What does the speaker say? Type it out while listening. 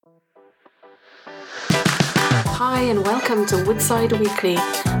Hi and welcome to Woodside Weekly,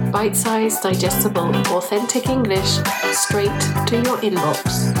 bite-sized, digestible, authentic English straight to your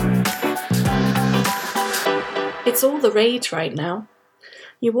inbox. It's all the rage right now.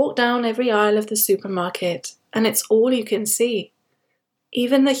 You walk down every aisle of the supermarket and it's all you can see.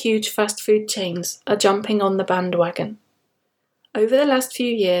 Even the huge fast food chains are jumping on the bandwagon. Over the last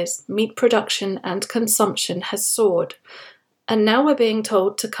few years, meat production and consumption has soared, and now we're being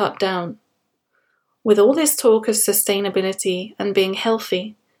told to cut down. With all this talk of sustainability and being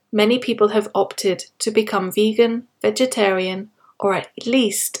healthy, many people have opted to become vegan, vegetarian, or at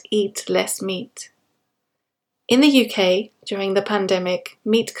least eat less meat. In the UK, during the pandemic,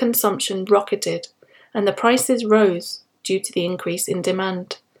 meat consumption rocketed and the prices rose due to the increase in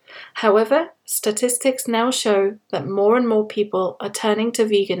demand. However, statistics now show that more and more people are turning to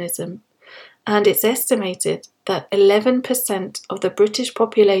veganism, and it's estimated that 11% of the British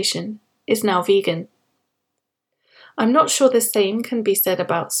population is now vegan. I'm not sure the same can be said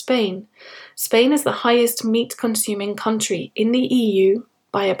about Spain. Spain is the highest meat-consuming country in the EU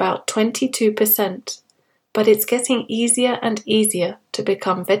by about 22%, but it's getting easier and easier to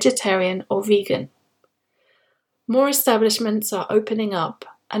become vegetarian or vegan. More establishments are opening up,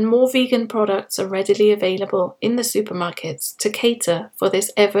 and more vegan products are readily available in the supermarkets to cater for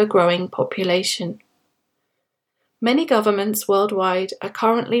this ever-growing population. Many governments worldwide are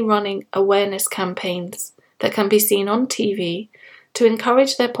currently running awareness campaigns that can be seen on TV to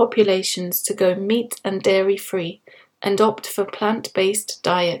encourage their populations to go meat and dairy-free and opt for plant-based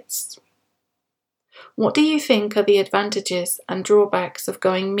diets. What do you think are the advantages and drawbacks of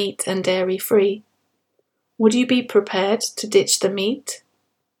going meat and dairy-free? Would you be prepared to ditch the meat?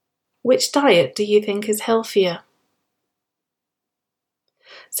 Which diet do you think is healthier?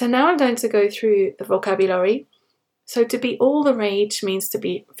 So now I'm going to go through the vocabulary. So to be all the rage means to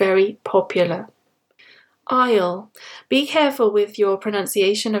be very popular. Aisle. Be careful with your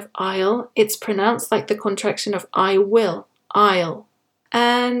pronunciation of aisle. It's pronounced like the contraction of I will, aisle.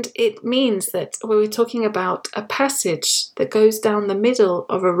 And it means that we're talking about a passage that goes down the middle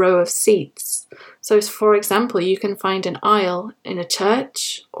of a row of seats. So, for example, you can find an aisle in a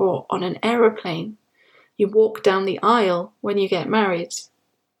church or on an aeroplane. You walk down the aisle when you get married.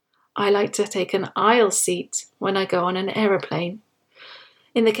 I like to take an aisle seat when I go on an aeroplane.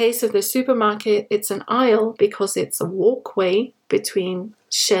 In the case of the supermarket, it's an aisle because it's a walkway between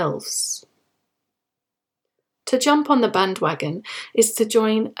shelves. To jump on the bandwagon is to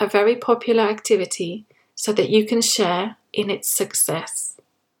join a very popular activity so that you can share in its success.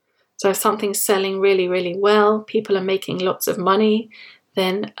 So if something's selling really, really well, people are making lots of money,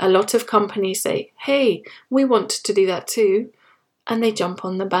 then a lot of companies say, hey, we want to do that too, and they jump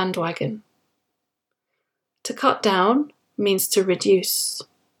on the bandwagon. To cut down means to reduce.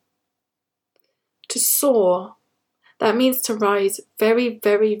 To soar, that means to rise very,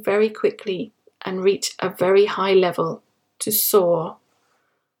 very, very quickly and reach a very high level, to soar.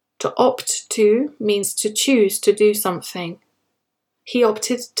 To opt to means to choose to do something. He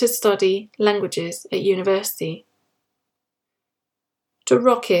opted to study languages at university. To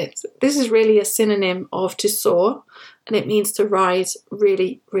rocket, this is really a synonym of to soar, and it means to rise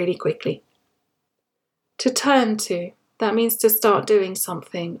really, really quickly. To turn to, that means to start doing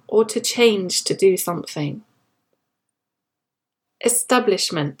something or to change to do something.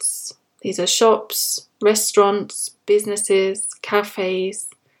 Establishments. These are shops, restaurants, businesses, cafes,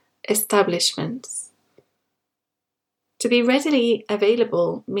 establishments. To be readily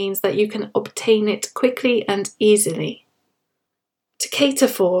available means that you can obtain it quickly and easily. To cater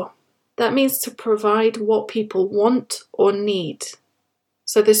for, that means to provide what people want or need.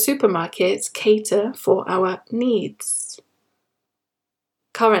 So the supermarkets cater for our needs.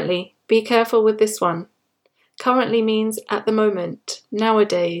 Currently, be careful with this one. Currently means at the moment,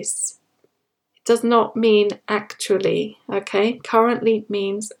 nowadays. It does not mean actually, okay? Currently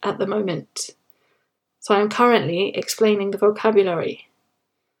means at the moment. So I'm currently explaining the vocabulary.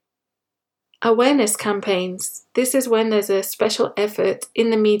 Awareness campaigns. This is when there's a special effort in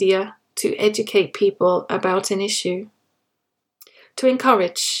the media to educate people about an issue. To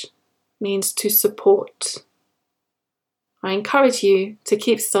encourage means to support. I encourage you to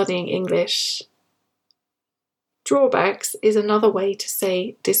keep studying English. Drawbacks is another way to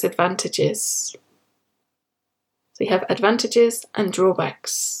say disadvantages. So you have advantages and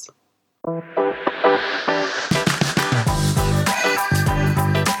drawbacks.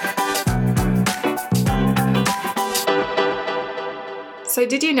 So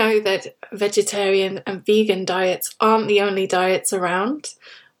did you know that vegetarian and vegan diets aren't the only diets around?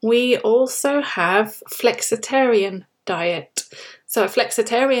 We also have flexitarian diet. So a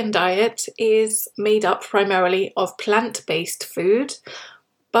flexitarian diet is made up primarily of plant-based food,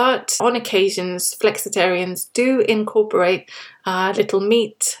 but on occasions flexitarians do incorporate little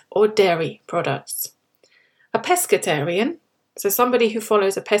meat or dairy products. A pescatarian, so somebody who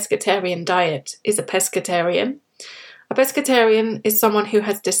follows a pescatarian diet, is a pescatarian. A pescatarian is someone who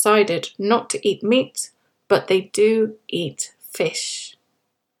has decided not to eat meat, but they do eat fish.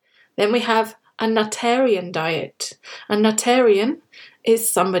 Then we have a nutarian diet. A nutarian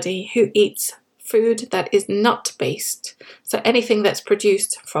is somebody who eats food that is nut-based. So anything that's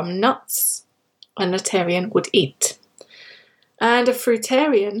produced from nuts, a nutarian would eat. And a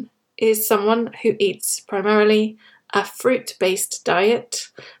fruitarian is someone who eats primarily a fruit-based diet.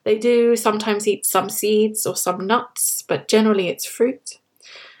 They do sometimes eat some seeds or some nuts, but generally it's fruit.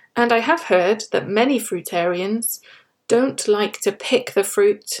 And I have heard that many fruitarians don't like to pick the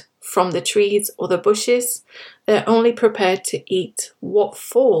fruit from the trees or the bushes. They're only prepared to eat what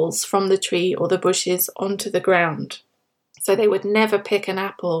falls from the tree or the bushes onto the ground. So they would never pick an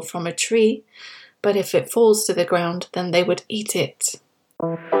apple from a tree, but if it falls to the ground, then they would eat it.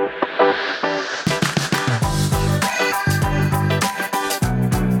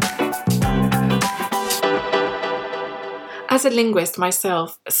 As a linguist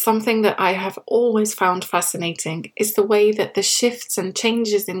myself, something that I have always found fascinating is the way that the shifts and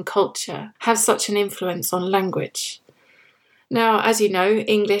changes in culture have such an influence on language. Now, as you know,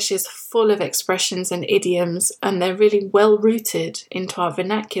 English is full of expressions and idioms, and they're really well rooted into our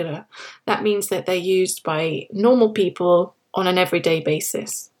vernacular. That means that they're used by normal people on an everyday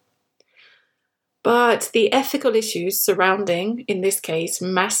basis. But the ethical issues surrounding, in this case,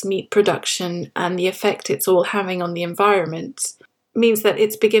 mass meat production and the effect it's all having on the environment means that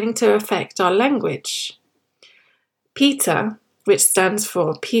it's beginning to affect our language. PETA, which stands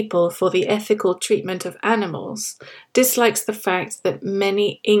for People for the Ethical Treatment of Animals, dislikes the fact that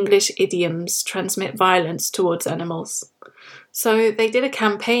many English idioms transmit violence towards animals. So they did a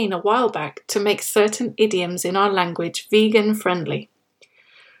campaign a while back to make certain idioms in our language vegan-friendly.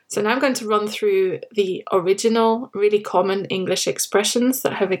 So now I'm going to run through the original, really common English expressions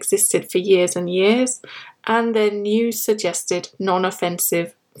that have existed for years and years, and their new suggested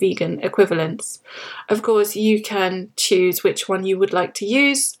non-offensive vegan equivalents. Of course, you can choose which one you would like to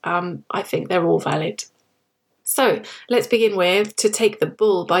use. I think they're all valid. So let's begin with to take the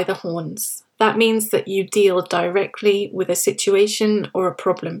bull by the horns. That means that you deal directly with a situation or a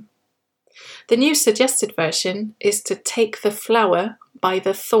problem. The new suggested version is to take the flower by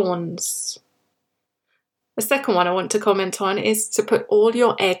the thorns. The second one I want to comment on is to put all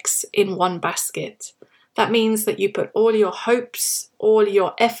your eggs in one basket. That means that you put all your hopes, all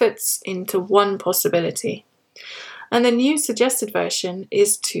your efforts into one possibility. And the new suggested version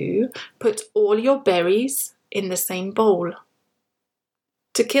is to put all your berries in the same bowl.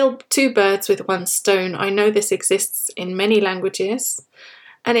 To kill two birds with one stone, I know this exists in many languages,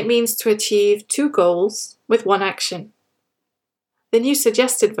 and it means to achieve two goals with one action. The new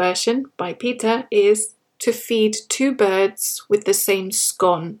suggested version by PETA is to feed two birds with the same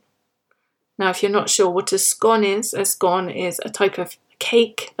scone. Now, if you're not sure what a scone is a type of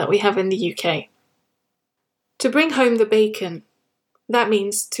cake that we have in the UK. To bring home the bacon, that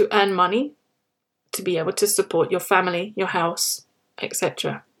means to earn money, to be able to support your family, your house,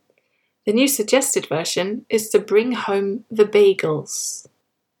 etc. The new suggested version is to bring home the bagels.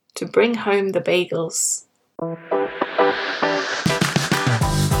 To bring home the bagels.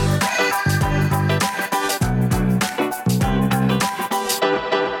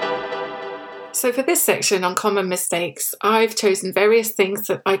 So for this section on common mistakes, I've chosen various things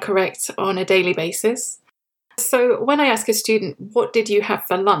that I correct on a daily basis. So when I ask a student, what did you have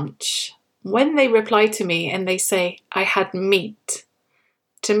for lunch? When they reply to me and they say, I had meat,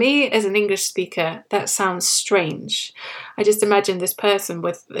 to me as an English speaker, that sounds strange. I just imagine this person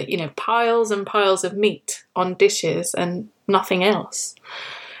with, piles and piles of meat on dishes and nothing else.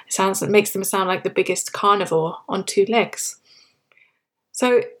 It makes them sound like the biggest carnivore on two legs.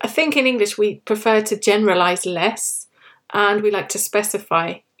 So I think in English we prefer to generalize less, and we like to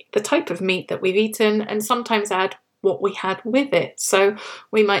specify the type of meat that we've eaten and sometimes add what we had with it. So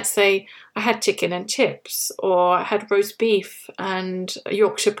we might say, I had chicken and chips, or I had roast beef and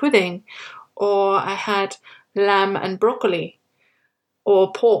Yorkshire pudding, or I had lamb and broccoli,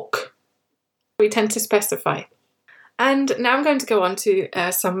 or pork. We tend to specify. And now I'm going to go on to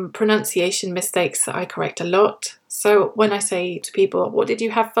some pronunciation mistakes that I correct a lot. So when I say to people, what did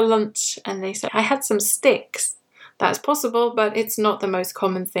you have for lunch? And they say, I had some sticks. That's possible, but it's not the most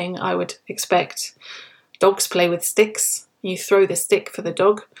common thing I would expect. Dogs play with sticks. You throw the stick for the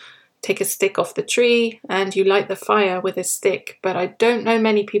dog. take a stick off the tree and you light the fire with a stick, but I don't know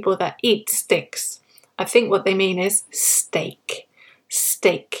many people that eat sticks. I think what they mean is steak.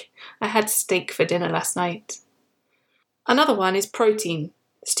 Steak. I had steak for dinner last night. Another one is protein.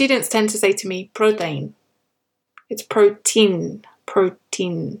 Students tend to say to me protein. It's protein.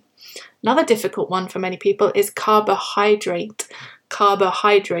 Protein. Another difficult one for many people is carbohydrate.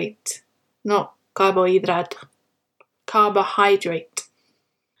 Carbohydrate. Not carbohydrate. Carbohydrate.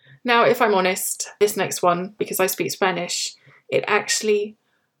 Now, if I'm honest, this next one, because I speak Spanish, it actually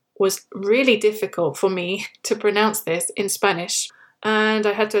was really difficult for me to pronounce this in Spanish, and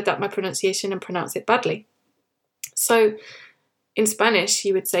I had to adapt my pronunciation and pronounce it badly. So, in Spanish,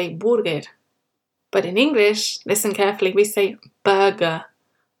 you would say burger, but in English, listen carefully, we say burger,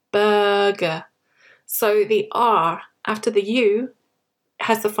 burger. So the R after the U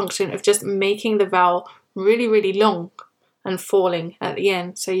has the function of just making the vowel really, really long and falling at the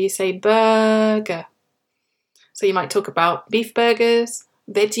end. So you say burger. So you might talk about beef burgers,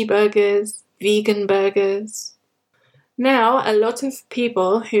 veggie burgers, vegan burgers. Now, a lot of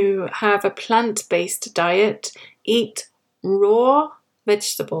people who have a plant-based diet eat raw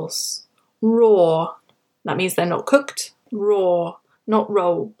vegetables. Raw. That means they're not cooked. Raw. Not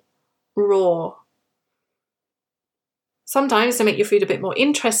raw. Raw. Sometimes, to make your food a bit more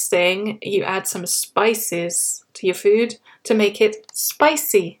interesting, you add some spices to your food to make it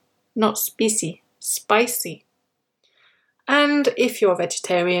spicy. Not spicy. Spicy. And if you're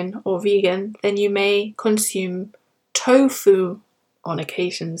vegetarian or vegan, then you may consume tofu on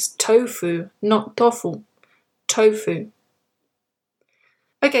occasions. Tofu, not tofu. Tofu.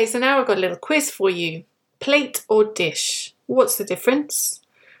 Okay, so now I've got a little quiz for you. Plate or dish? What's the difference?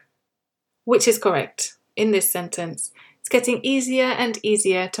 Which is correct in this sentence? It's getting easier and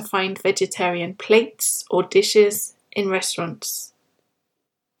easier to find vegetarian plates or dishes in restaurants.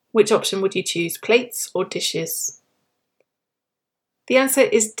 Which option would you choose? Plates or dishes? The answer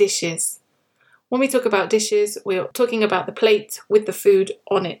is dishes. When we talk about dishes, we're talking about the plate with the food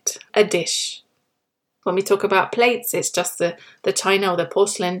on it, a dish. When we talk about plates, it's just the china or the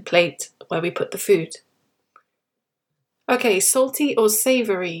porcelain plate where we put the food. Okay, salty or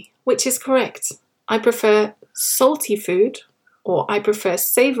savoury? Which is correct? I prefer salty food or I prefer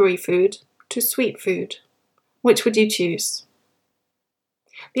savoury food to sweet food. Which would you choose?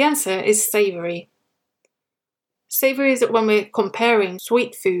 The answer is savoury. Savoury is when we're comparing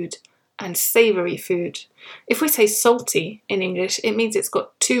sweet food and savoury food. If we say salty in English, it means it's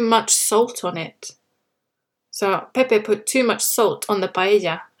got too much salt on it. So Pepe put too much salt on the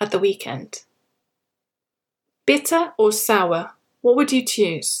paella at the weekend. Bitter or sour? What would you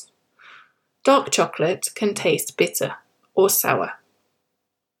choose? Dark chocolate can taste bitter or sour.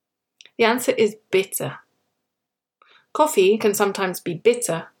 The answer is bitter. Coffee can sometimes be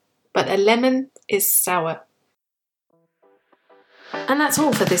bitter, but a lemon is sour. And that's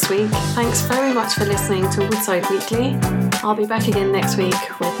all for this week. Thanks very much for listening to Woodside Weekly. I'll be back again next week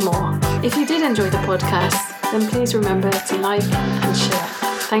with more. If you did enjoy the podcast, then please remember to like and share.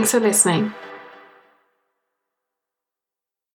 Thanks for listening.